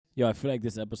Yo, I feel like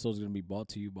this episode is gonna be brought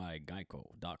to you by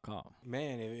Geico.com.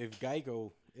 Man, if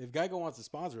Geico wants to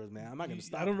sponsor us, man, I'm not gonna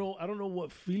stop. I don't know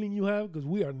what feeling you have because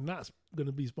we are not going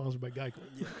to be sponsored by Geico.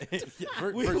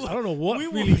 I don't know what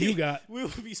feeling you got. We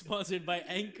will be sponsored by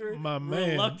Anchor, My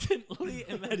man. reluctantly,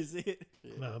 and that is it.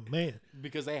 Nah, man.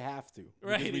 because they have to.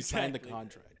 Right, Because we signed the exactly.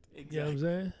 contract. Exactly. You know what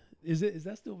I'm saying? Is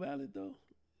that still valid though?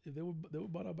 If they were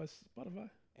bought out by Spotify?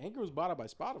 Anchor was bought out by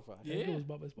Spotify. Yeah. Anchor was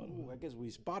bought by Spotify. Ooh, I guess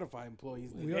we Spotify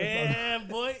employees. We are Yeah,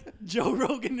 boy. Joe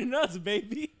Rogan and us,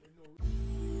 baby.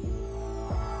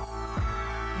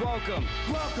 Welcome,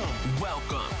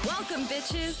 Welcome,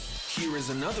 bitches. here is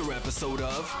another episode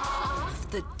of Off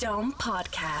the Dome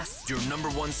Podcast. your number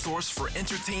one source for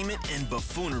entertainment and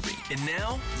buffoonery. And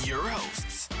now, your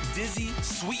hosts, Dizzy,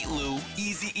 Sweet Lou,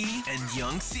 Easy E, and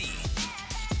Young C.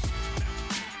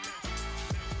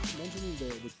 Mentioning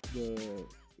the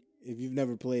if you've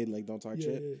never played like Don't Talk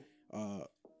Shit,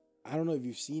 I don't know if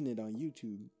you've seen it on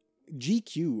YouTube.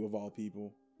 GQ of all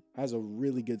people has a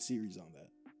really good series on that.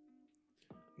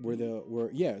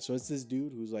 So it's this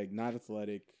dude who's like not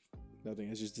athletic, nothing.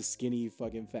 It's just a skinny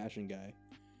fucking fashion guy.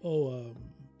 Oh,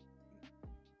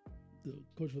 the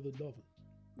coach for the Dolphins.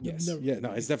 Yes, Never- yeah,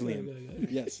 no, it's definitely him. Go ahead.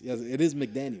 Yes, it is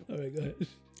McDaniel. All right, go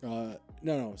ahead.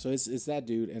 No. So it's that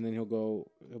dude, and then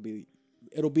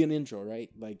it'll be an intro, right?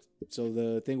 Like, so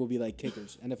the thing will be like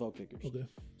kickers, NFL kickers. Okay.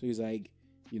 So he's like,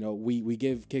 we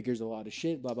give kickers a lot of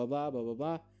shit, blah blah blah blah blah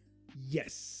blah.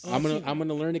 Yes. I'm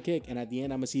gonna learn to kick, and at the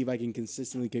end, I'm gonna see if I can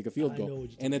consistently kick a field I know goal.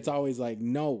 what you're And it's always like,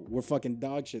 no, we're fucking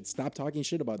dog shit. Stop talking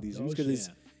shit about these dudes because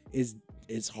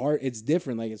it's hard. It's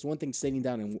different. Like, it's one thing sitting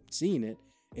down and seeing it.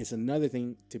 It's another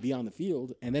thing to be on the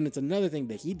field, and then it's another thing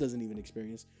that he doesn't even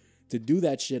experience to do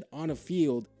that shit on a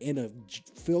field in a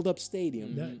filled up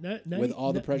stadium with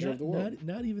all the pressure of the world.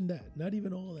 Not even that. Not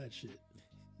even all that shit.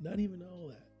 Not even all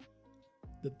that.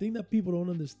 The thing that people don't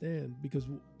understand, because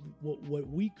what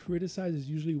we criticize is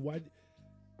usually why.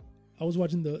 I was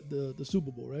watching the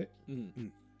Super Bowl, right? Mm-hmm.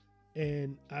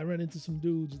 And I ran into some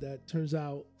dudes that turns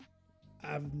out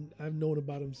I've known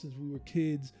about him since we were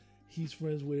kids. He's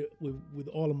friends with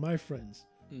all of my friends.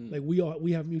 Like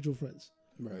we have mutual friends.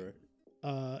 Right.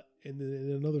 And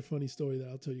then another funny story that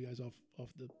I'll tell you guys off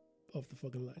the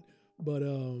fucking line. But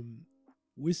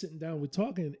we're sitting down, we're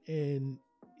talking, and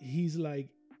he's like,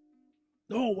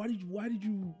 "No, why did you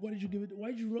give it?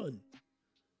 Why'd you run?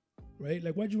 Right?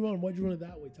 Like, why'd you run? Why'd you run it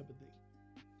that way?" Type of thing.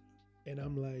 And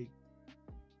I'm like,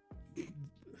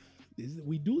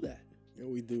 we do that. Yeah,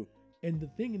 we do. And the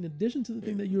thing, in addition to the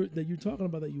thing that you're talking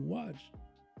about that you watch,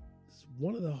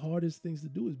 one of the hardest things to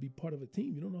do is be part of a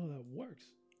team. You don't know how that works.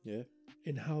 Yeah.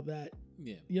 And how that,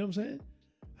 Yeah. you know what I'm saying?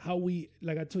 How we,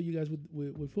 like I told you guys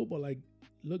with football, like,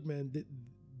 look, man,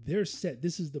 they're set.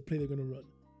 This is the play they're going to run.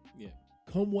 Yeah.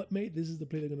 Come what may, this is the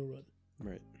play they're going to run.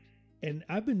 Right. And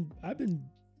I've been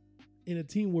in a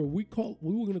team where we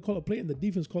were going to call a play and the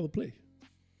defense called the play.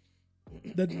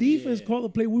 The defense called the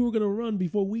play we were going to run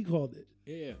before we called it.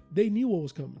 Yeah. They knew what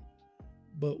was coming.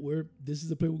 But this is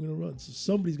the play we're going to run. So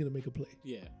somebody's going to make a play.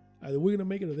 Yeah. Either we're going to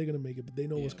make it or they're going to make it, but they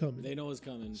know what's coming. They know what's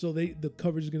coming. So the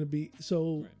coverage is going to be,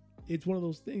 so Right. it's one of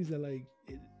those things that, like,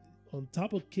 on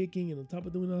top of kicking and on top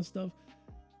of doing that stuff,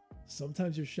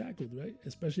 sometimes you're shackled, right?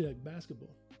 Especially like basketball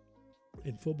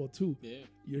and football too. Yeah.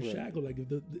 You're Right. shackled. Like if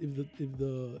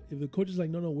the coach is like,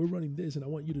 no, we're running this and I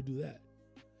want you to do that.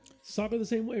 Soccer the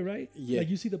same way, right? Yeah. Like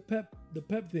you see the pep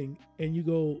thing and you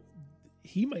go,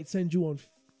 he might send you on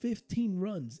 15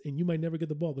 runs and you might never get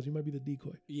the ball because you might be the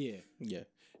decoy. Yeah. Yeah.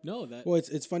 No, that. Well,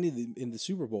 it's funny in the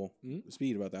Super Bowl. Mhm.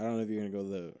 Speaking about that, I don't know if you're gonna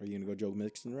go are you gonna go Joe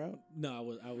Mixon route?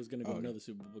 No, I was gonna go Okay. another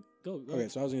Super Bowl. Go. Okay,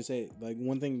 so I was gonna say, like,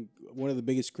 one of the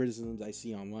biggest criticisms I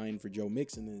see online for Joe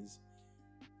Mixon is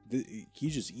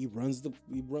he runs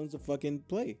the fucking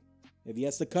play. If he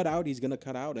has to cut out, he's gonna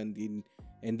cut out, and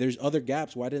there's other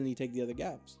gaps. Why didn't he take the other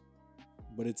gaps?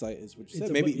 But it's like it's what you It's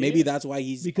said. a Maybe that's why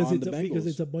he's because on it's the Bengals. because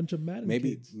it's a bunch of Madden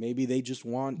kids. Maybe they just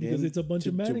want Because him it's a bunch to,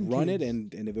 of Madden to run kids.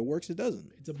 it, and if it works, it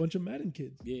doesn't. It's a bunch of Madden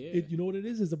kids. Yeah. You know what it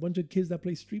is? It's a bunch of kids that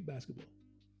play street basketball.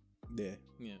 Yeah,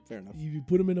 Yeah. fair enough. If you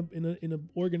put them in a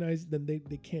organized, then they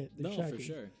can't. They're No, shackled. for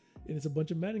sure. And it's a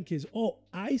bunch of Madden kids. Oh,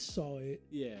 I saw it.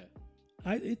 Yeah.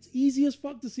 It's easy as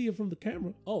fuck to see it from the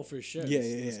camera. Oh, for sure. Yeah, The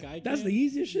yeah. Sky That's Cam, the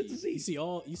easiest shit to see. You see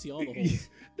all the holes.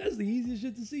 That's the easiest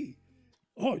shit to see.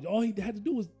 Oh, all he had to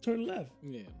do was turn left.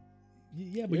 Yeah.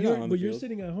 Yeah, but You're not on the you're field.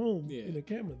 sitting at home Yeah. in the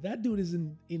camera. That dude is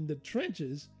in the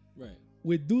trenches Right.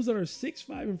 with dudes that are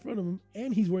 6'5" in front of him,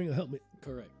 and he's wearing a helmet.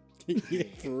 Correct. Yeah,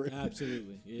 for real.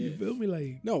 Absolutely. Yeah. You feel me?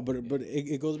 Like, No, but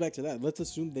it goes back to that. Let's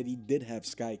assume that he did have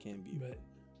Skycam view. but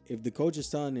If the coach is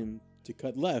telling him to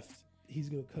cut left, he's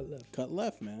gonna cut left. cut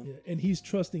left, man. Yeah, and he's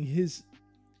trusting his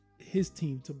his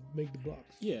team to make the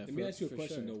blocks. Yeah. Let me ask you a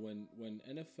question though. When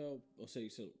NFL,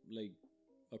 like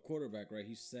a quarterback, right?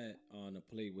 He's set on a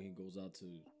play when he goes out to.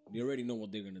 They already know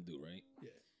what they're gonna do, right? Yeah.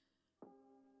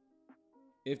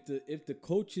 If the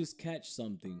coaches catch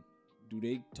something, do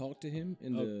they talk to him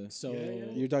in the? So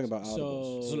You're talking about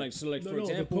audibles. So like for No,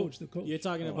 example, the coach. you're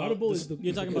talking about Audible is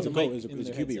you're talking about it's the a mic coach, in it's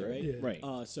their a QB, headset, right? right?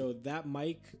 Yeah. So that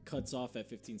mic cuts off at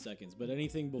 15 seconds, but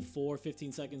anything before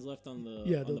 15 seconds left on the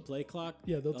Yeah, play clock,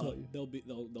 they'll tell you. They'll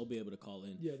be able to call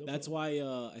in. Yeah, that's why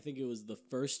I think it was the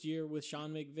first year with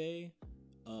Sean McVay,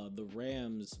 the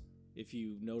Rams. If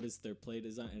you notice their play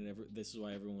design, and this is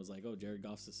why everyone was like, "Oh, Jared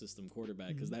Goff's a system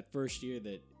quarterback," because that first year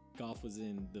that Goff was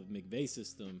in the McVay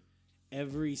system,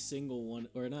 every single one,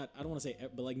 or not, I don't want to say,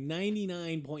 but like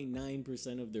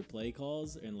 99.9% of their play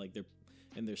calls and like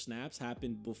their snaps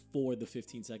happened before the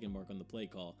 15-second mark on the play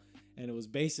call. And it was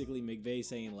basically McVay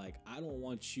saying like, I don't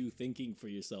want you thinking for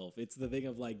yourself. It's the thing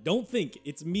of like, don't think.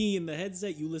 It's me in the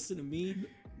headset. You listen to me.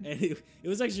 And it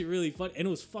was actually really fun. And it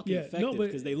was fucking effective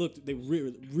because they were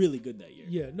really good that year.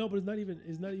 Yeah, no, but it's not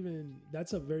even,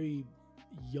 that's a very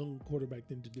young quarterback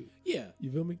thing to do. Yeah. You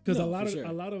feel me? Because No, a lot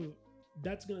for of,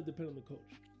 that's going to depend on the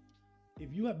coach.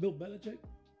 If you have Bill Belichick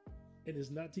and it's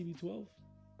not TB12,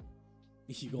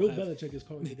 Bill Belichick is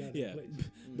calling the guy that plays.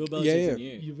 Bill Belichick's in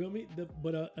here. You feel me?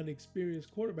 But an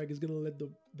experienced quarterback is going to let the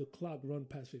clock run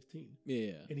past 15.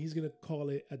 Yeah. And he's going to call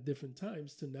it at different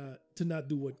times to not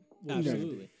do what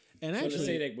Absolutely. And so actually, to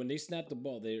say that when they snap the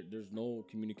ball, there's no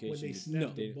communication. when they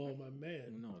snap the ball, my man.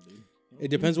 no, dude. It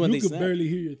depends when you they could snap. barely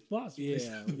hear your thoughts.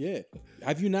 Yeah. Yeah.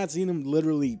 Have you not seen them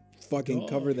literally fucking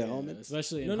cover the helmet?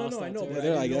 Especially in No, hostile I know. territory. But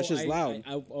They're I like, know- that's just loud.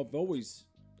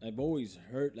 I've always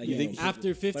heard like You think-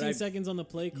 After 15 but I- seconess on the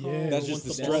play call, Yeah. That's once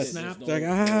just the the ball stress. snapped, It's like,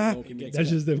 ah. That's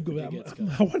just them.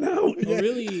 I went out. Oh,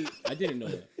 really, I didn't know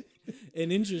that.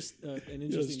 an interesting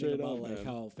thing straight about up, like man.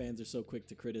 how fans are so quick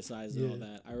to criticize and all Yeah.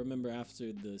 that. I remember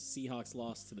after the Seahawks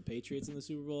lost to the Patriots in the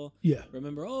Super Bowl. Yeah.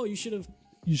 Remember, you should have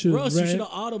You should Russ, you ran. should have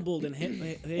audibled and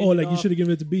hit Oh, like you should have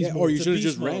given it to Beast Yeah, Mode. or you to should have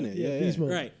beast just ran mode. it. Yeah, Beast yeah.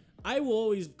 Mode. Right. I will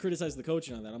always criticize the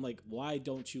coaching on that. I'm like, why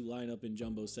don't you line up in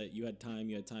jumbo set? You had time,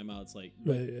 you had timeouts. Like,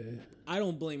 Right, yeah. I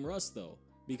don't blame Russ though,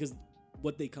 because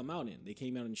what they come out in, they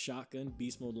came out in shotgun,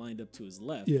 beast mode lined up to his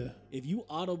left. Yeah. If you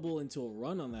audible into a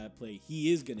run on that play,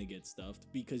 he is gonna get stuffed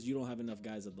because you don't have enough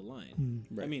guys at the line.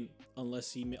 I mean,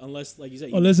 unless like you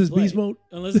said, Unless it's play. beast mode.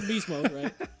 Unless it's beast mode,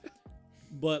 right?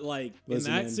 But like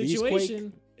Listen, in that man,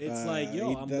 situation, it's like,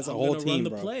 I'm that's a gonna whole run team, the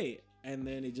bro. play, and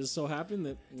then it just so happened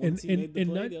that And once he made the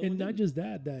play, the other one not didn't. just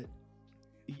that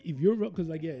if you're because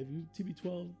like if you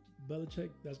TB12 Belichick,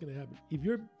 that's gonna happen. If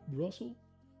you're Russell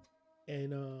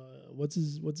and what's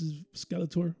his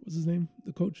Skeletor? What's his name?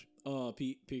 The coach?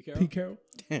 Pete Carroll. Pete Carroll.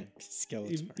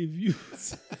 Skeleton. If you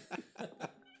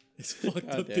It's fucked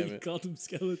God up that damn you it. called him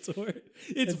Skeletor.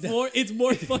 It's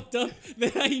more fucked up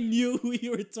that I knew who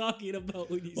you were talking about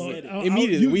when you said it.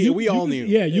 Immediately, we all knew.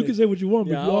 Yeah, you can say what you want,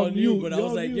 but Yeah, I y'all all knew. knew, but I was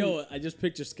y'all like, knew. yo, I just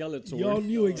picture Skeletor. Y'all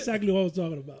knew exactly what I was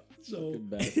talking about. So,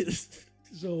 Bastard.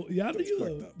 so y'all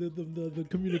knew the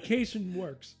communication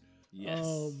works. Yes.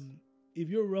 If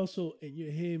you're Russell and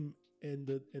you're him and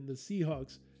the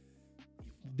Seahawks,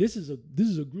 this is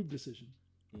a group decision.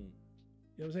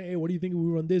 You know what I'm saying? Hey, what do you think if we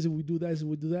run this, if we do that, if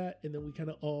we do that, and then we kind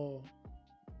of all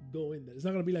go in there. It's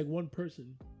not gonna be like one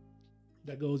person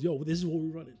that goes, yo, this is what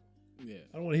we're running. Yeah.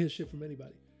 I don't want to hear shit from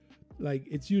anybody. Like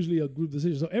it's usually a group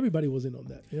decision, so everybody was in on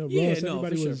that. You know, Yeah, Russ, no,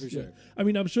 everybody for sure, was. for yeah. sure. I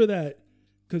mean, I'm sure that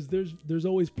because there's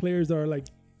always players that are like,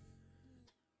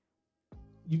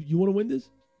 you want to win this,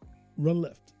 run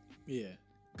left. Yeah.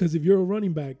 Because if you're a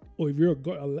running back or if you're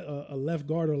a left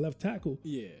guard or a left tackle,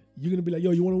 Yeah. you're gonna be like,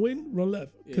 yo, you want to win, run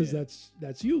left, because Yeah.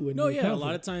 that's you. And No, you're yeah. A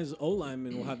lot confident. of times, O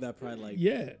linemen will have that pride. Like,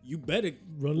 Yeah. you better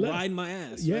Run left. ride my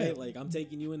ass. Yeah. Right. Like, I'm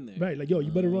taking you in there. Right, like yo, you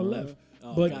better run left.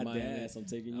 Oh, But- God my damn it. ass, I'm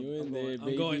taking I'm- you in I'm there, going,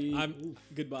 baby. I'm going. I'm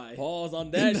goodbye. Pause on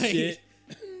Good that night. shit.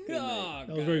 Good night. Oh,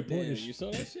 That was very goddamn, Pornish. You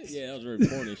saw that shit? Yeah, that was very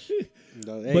Pornish.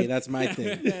 Hey, But- that's my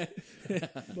thing.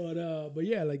 But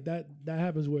yeah, like that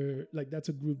happens where like that's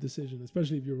a group decision,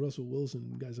 especially if you're Russell Wilson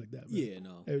and guys like that. Man. Yeah.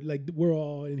 No. Like we're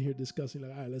all in here discussing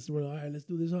like, all right, let's run, all right, let's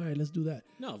do this, all right, let's do that.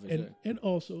 No, for And sure. and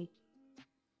also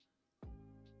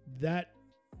that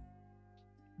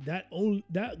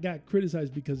got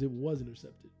criticized because it was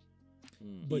intercepted.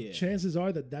 But Yeah. chances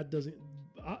are that doesn't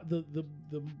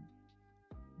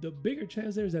the bigger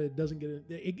chance there is that it doesn't get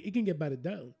it can get batted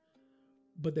down,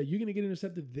 but that you're gonna get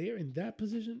intercepted there in that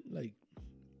position, like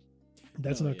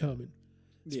that's No, not yeah. common.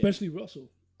 Yeah. Especially Russell.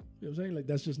 You know what I'm saying? Like,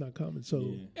 that's just not common. So,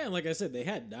 Yeah, and like I said, they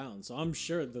had down, so I'm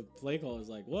sure the play call is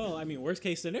like, well, I mean, worst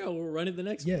case scenario, we're running the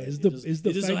next. Yeah, play. it's It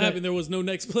the just so fact happened that- there was no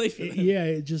next play for them. yeah,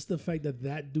 it's just the fact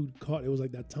that dude caught it was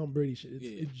like that Tom Brady shit.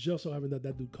 It just so happened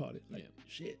that dude caught it. Like,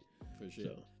 shit. For sure,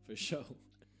 So- for sure.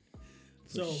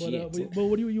 So, But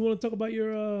what do you want to talk about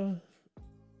your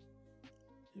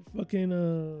fucking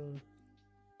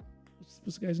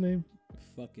what's the guy's name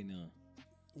Fucking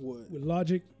What? with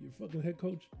Logic, your fucking head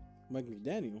coach? Mike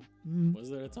McDaniel. what's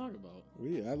there to talk about?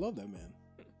 Yeah, I love that man.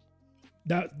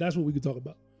 That's what we could talk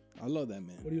about. I love that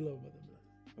man. What do you love about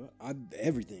that man?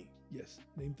 Everything. Yes,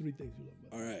 name 3 things you love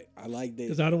about. All right, I like that.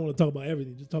 Because I don't want to talk about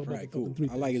everything. Just talk All about right, the cool. fucking 3 I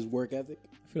things. like his work ethic.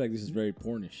 I feel like this is very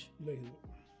pornish. You like his,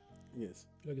 Yes.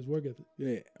 you like his work ethic.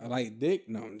 Yeah, I like dick.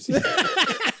 No, I'm just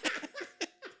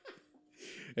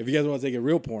if you guys want to take it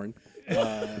real porn,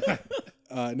 no,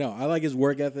 I like his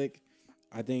work ethic.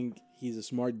 I think he's a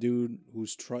smart dude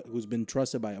who's been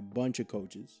trusted by a bunch of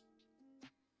coaches.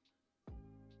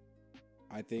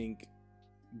 I think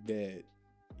that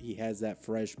he has that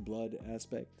fresh blood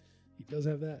aspect. He does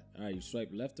have that. All right, you swipe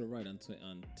left or right on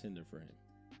Tinder for him.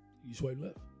 You swipe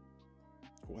left.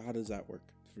 Well, how does that work?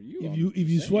 For you, If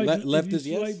you swipe Left if you is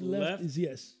yes? swipe left Left? is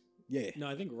yes. Yeah, No,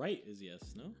 I think right is yes.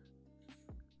 No,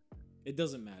 it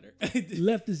doesn't matter.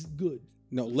 Left is good.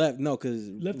 no left, no, because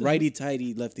Left is- righty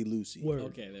tighty, lefty loosey. Word.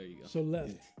 Okay, there you go. So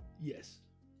left, yes.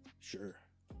 Sure.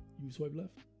 You swipe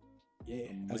left. Yeah,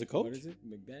 Mike, as a coach. What is it?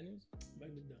 McDaniels?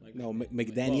 Mike No, McDaniel.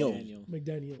 McDaniel.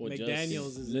 McDaniel. Well, just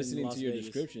McDaniels is in listening Las to your Vegas.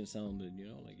 description sounded,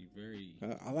 like you very.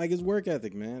 I like his work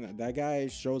ethic, man. That guy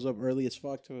shows up early as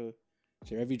fuck to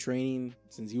every training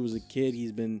since he was a kid.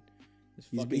 He's been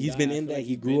he's been in that.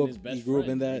 He grew up in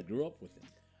that. He grew up with him.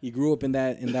 He grew up in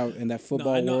that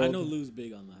football no, world. I know Lou's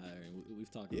big on the hiring. We've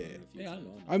talked about it a few Yeah, I times.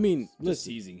 know. I mean, Just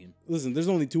listen, teasing him. there's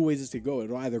only 2 ways this to go.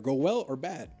 It'll either go well or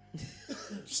bad.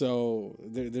 So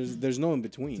there's no in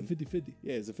between. It's a 50-50.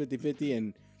 Yeah, it's a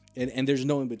 50-50 and there's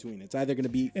no in between. It's either gonna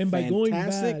be And by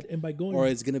fantastic going bad, and by going or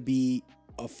it's gonna be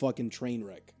a fucking train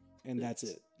wreck, and that's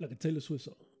it. like a Taylor Swift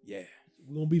song. Yeah,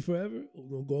 We're gonna be forever, or we're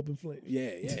gonna go up in flames.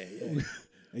 yeah.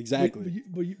 Exactly.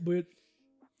 But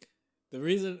The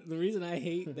reason I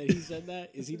hate that he said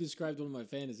that is he described one of my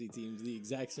fantasy teams the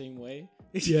exact same way.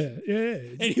 yeah.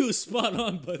 And he was spot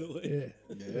on, by the way.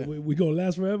 Yeah. We gonna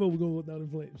last forever. We're gonna go down in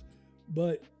flames.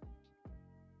 But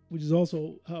which is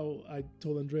also how I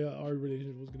told Andrea our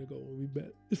relationship was gonna go when we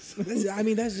bet. I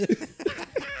mean, that's just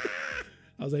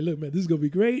I was like, look, man, this is gonna be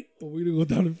great, or we're gonna go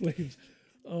down in flames.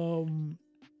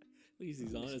 At least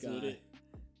he's honest with it.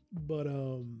 But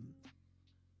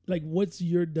like, what's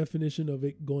your definition of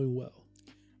it going well?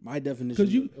 my definition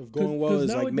you- of going 'cause well is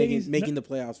like nowadays- making the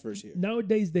playoffs first year.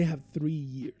 Nowadays they have 3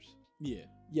 years. Yeah.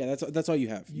 Yeah, that's all you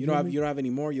have. You You feel don't have me? you don't have any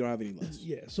more. You don't have any less.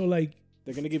 Yeah. So like,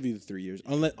 They're gonna give you the 3 years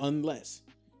unless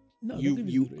no, you they'll give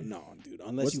you 3. no, dude.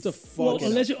 Unless What's you the Well, fuck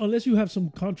it up. unless you have some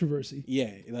controversy.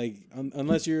 Yeah, like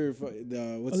unless you're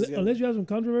what's his guy? Unless you have some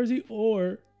controversy,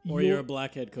 or Or you're a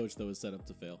black head coach that was set up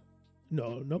to fail.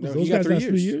 no, No, because he those got guys 3 last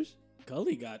 3 years. years.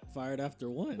 Cully got fired after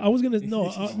one. I was gonna no, I I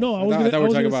was thought gonna. we were I was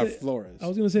talking gonna about say, Flores. I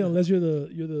was gonna say unless you're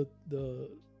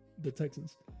the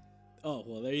Texans, Oh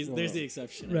well, there's the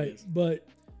exception, I right? guess. But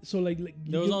so like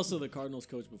There was also the Cardinals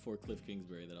coach before Cliff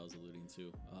Kingsbury that I was alluding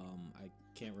to. I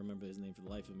can't remember his name for the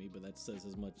life of me, but that says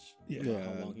as much Yeah. about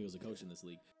Yeah. how long he was a coach in this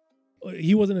league.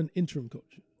 he wasn't an interim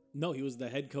coach. No, he was the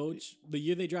head coach. The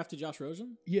year they drafted Josh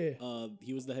Rosen, Yeah,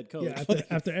 he was the head coach. yeah.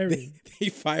 After Arian, They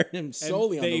fired him And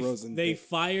solely on they, the Rosen. They thing.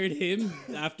 fired him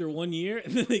after 1 year,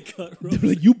 and then they cut they were Rosen.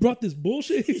 like, you brought this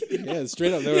bullshit. Yeah,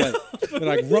 straight up. They're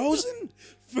like Rosen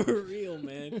For real,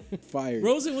 man. fired.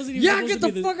 Rosen wasn't even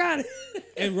supposed to be out of here.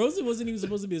 And Rosen wasn't even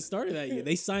supposed to be the starter that year.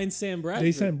 They signed Sam Bradford.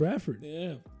 They signed Bradford.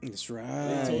 Yeah. That's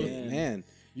right, told man.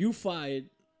 You fired,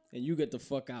 and you get the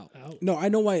fuck out. Out. No, I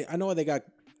know why they got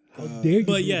How dare you?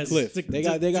 But yes, Cliff. to- They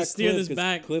got to steer Cliff this 'cause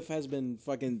back. Cliff has been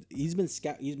fucking. He's been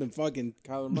fucking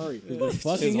Kyler Murray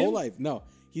fucking his whole him? life. No,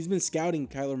 he's been scouting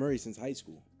Kyler Murray since high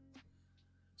school.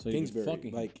 So you Kingsbury,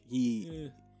 fucking like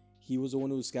he was the one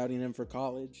who was scouting him for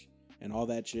college and all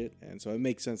that shit, and so it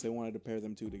makes sense they wanted to pair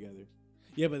them two together.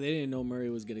 Yeah, but they didn't know Murray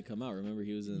was going to come out. Remember,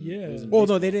 he was in. Yeah. he was in Well,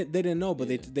 no, baseball. they didn't know, but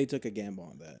they took a gamble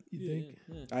on that. You think?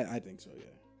 Yeah. I think so.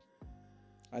 Yeah,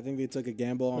 I think they took a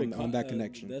gamble on that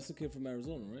connection. That's the kid from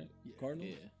Arizona, right?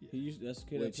 Cardinals. Yeah. That's the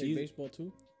kid Which that played he's- baseball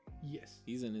too. Yes.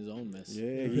 He's in his own mess.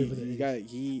 Yeah, He played for the he A's. got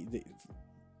he.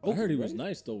 I heard he was right?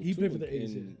 nice though. He too, played for the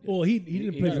A's. and- Well, he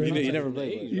didn't play got for a any. He contract never with the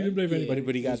played, A's, but- He didn't play for Yeah. anybody.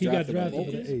 But he got He got drafted by drafted the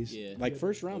for the A's. A's. Yeah. Like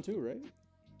first round too, right?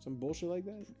 Some bullshit like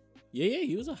that. Yeah,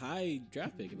 he was a high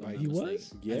draft pick. If I'm Like, not he mistaken.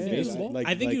 was? Yeah, I think, he was, like-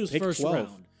 I think like he was pick first 12.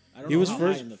 round. I don't He know was how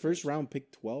high in the first round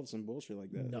pick 12, some bullshit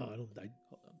like that. No, I don't. Hold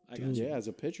on. I got you. Yeah, as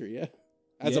a pitcher, yeah.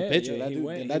 As a pitcher,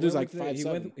 that dude's like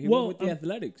 5'7". He went with the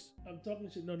Athletics. I'm talking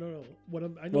shit. No. I know.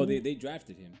 Well, they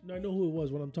drafted him. No, I know who it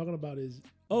was. What I'm talking about is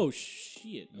Oh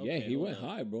shit! Okay, Yeah, he hold went up.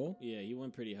 high, bro. Yeah, he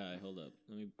went pretty high. Hold up.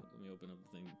 Let me open up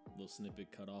the thing. Little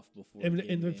snippet cut off before. and it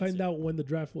gave then me find answer. out when the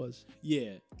draft was.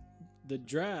 Yeah, the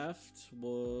draft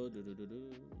was. Give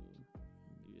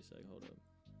me a sec. Hold up.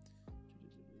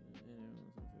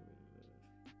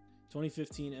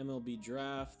 2015 MLB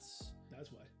drafts.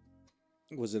 That's why.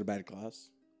 Was it a bad class?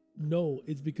 No,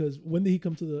 it's because when did he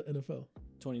come to the NFL?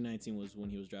 2019 was when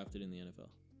he was drafted in the NFL.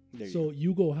 There you So go.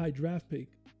 you go high draft pick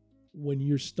when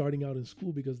you're starting out in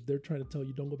school because they're trying to tell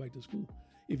you don't go back to school.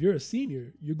 If you're a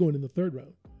senior, you're going in the third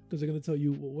round because they're going to tell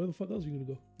you, well, where the fuck else are you going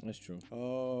to go? That's true.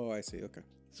 Oh, I see. Okay.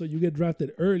 So you get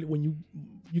drafted early when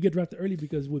you get drafted early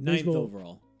because with Ninth baseball,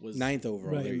 overall was 9th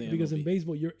overall. right? There you in go. the Because in MLB.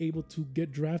 baseball, you're able to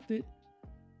get drafted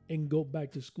and go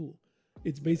back to school.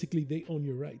 It's basically they own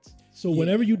your rights. So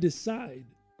whenever you decide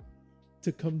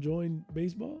to come join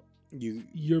baseball,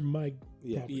 you're my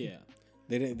property. Yeah.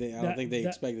 They didn't. I don't That- think they that-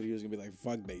 expected he was gonna be like,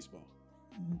 fuck baseball.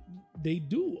 They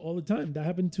do all the time. That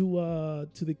happened to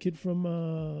the kid from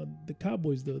the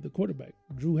Cowboys, the quarterback,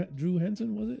 Drew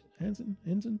Henson, was it?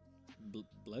 Henson?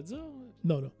 Bledsoe?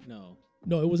 No.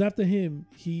 No. It was after him.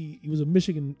 He was a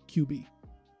Michigan QB.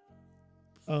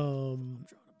 I'm drawing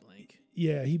a blank.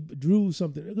 Yeah, he drew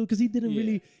something because he didn't Yeah.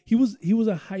 really. He was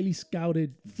a highly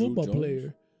scouted football Jones?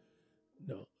 player.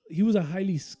 No, he was a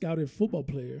highly scouted football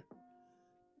player,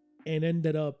 and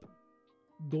ended up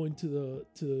going to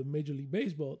Major League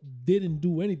Baseball. Didn't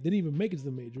do anything. Didn't even make it to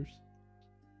the majors,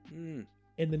 and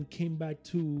then came back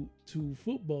to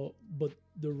football. But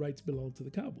the rights belong to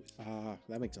the Cowboys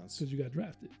That makes sense. because you got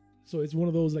drafted. So it's one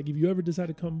of those like if you ever decide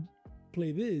to come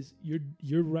play this,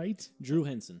 your rights, Drew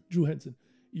Henson. Drew Henson.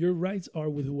 Your rights are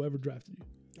with whoever drafted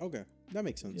you. Okay, that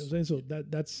makes sense. You know what I'm saying? So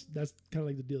that's kind of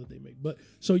like the deal that they make. But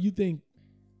so you think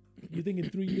in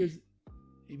 3 years,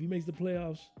 if he makes the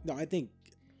playoffs, No,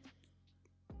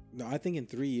 I think in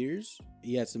 3 years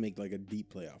he has to make like a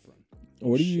deep playoff run.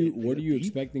 What are shit, you nigga, deep?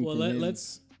 expecting? Well, from him?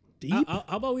 let's. deep, How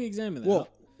about we examine that?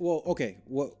 Well, okay.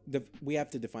 Well, we have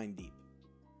to define deep.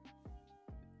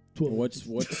 12 What's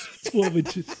inches. 12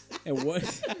 inches. and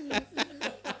what?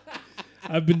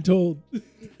 I've been told.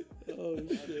 Oh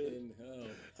shit!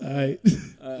 All right.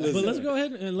 But let's go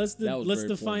ahead and let's very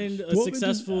define a 12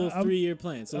 successful inches, I'm- 3-year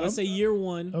plan. So let's say year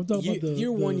one. I'm talking about the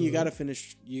Year one, the- you gotta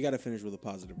finish. You gotta finish with a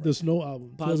positive the record. Snow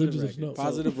album. 12 Positive inches of record. snow.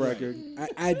 Positive record.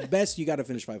 At best, you gotta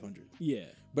finish 500. Yeah.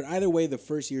 But either way, the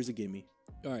first year's a gimme.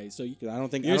 All right. So 'Cause I don't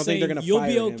think you're saying they're gonna. you'll fire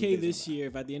be him okay based this on that. year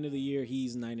if at the end of the year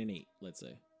he's 9-8. Let's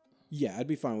say. Yeah, I'd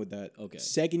be fine with that. Okay.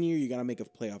 Second year, you gotta make a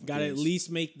playoff. Got to at appearance. least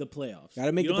make the playoffs.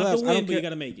 Gotta make you the don't have playoffs. to I don't win, but you care- got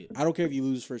to make it. I don't care if you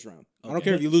lose first round. I don't Okay.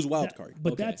 care if you lose wild card.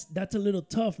 But Okay. that's a little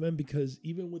tough, man, because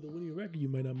even with a winning record, you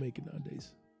might not make it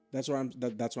nowadays. That's what I'm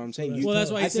saying. that's Well, that's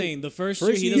tough. why I he's think saying the first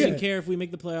first year he doesn't year- care if we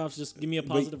make the playoffs. Just give me a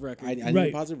positive record. I need right.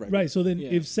 a positive record. Right. So then,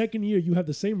 Yeah. if second year you have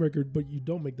the same record but you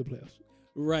don't make the playoffs,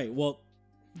 Right. Well,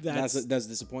 that's That's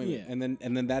disappointment. yeah.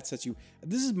 And then that sets you.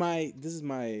 This is my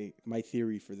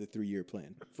theory for the 3-year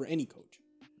plan for any coach.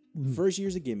 Mm-hmm. First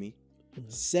year's a gimme.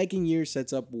 Second year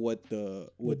sets up what the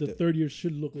third year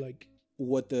should look like.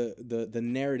 the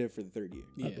narrative for the third year.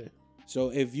 yeah. Okay. So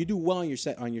if you do well on your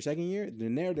second year, the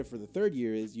narrative for the third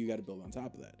year is you got to build on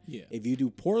top of that. Yeah. If you do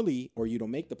poorly or you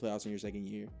don't make the playoffs in your second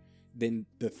year, then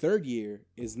the third year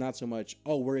is not so much,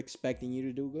 oh, we're expecting you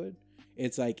to do good.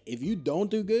 It's like if you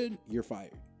don't do good, you're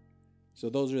fired. So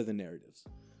those are the narratives.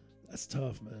 That's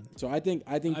tough, man. So I think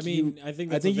I think that's you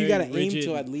a got to very aim rigid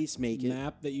to at least make it.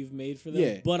 map that you've made for them.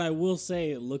 Yeah. But I will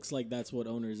say it looks like that's what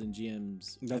owners and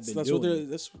GMs That's have been what doing. they're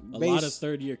that's a lot of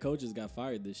third-year coaches got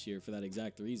fired this year for that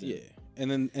exact reason. yeah. And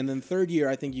then third year,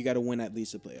 I think you got to win at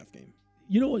least a playoff game.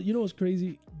 You know what? You know what's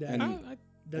crazy? That And-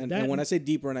 that And when I say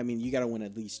deep run, I mean you got to win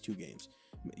at least 2 games.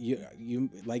 You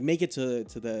like make it to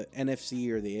the NFC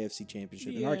or the AFC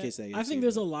championship. In our case, the AFC. I think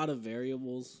there's a lot of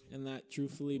variables in that,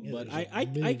 truthfully. Yeah, but there's a I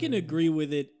million can agree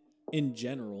with it in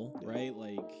general, right?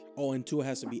 Like, Oh, and Tua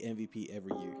has to be MVP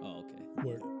every year, oh, okay.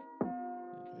 word.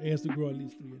 It has to grow at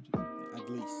least 3 inches. at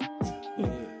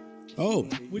least. Oh,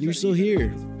 you're still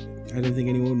here. I didn't think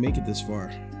anyone would make it this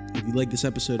far. If you like this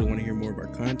episode and want to hear more of our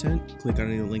content, click on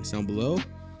any of the links down below,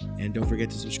 and don't forget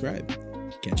to subscribe.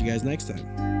 Catch you guys next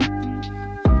time.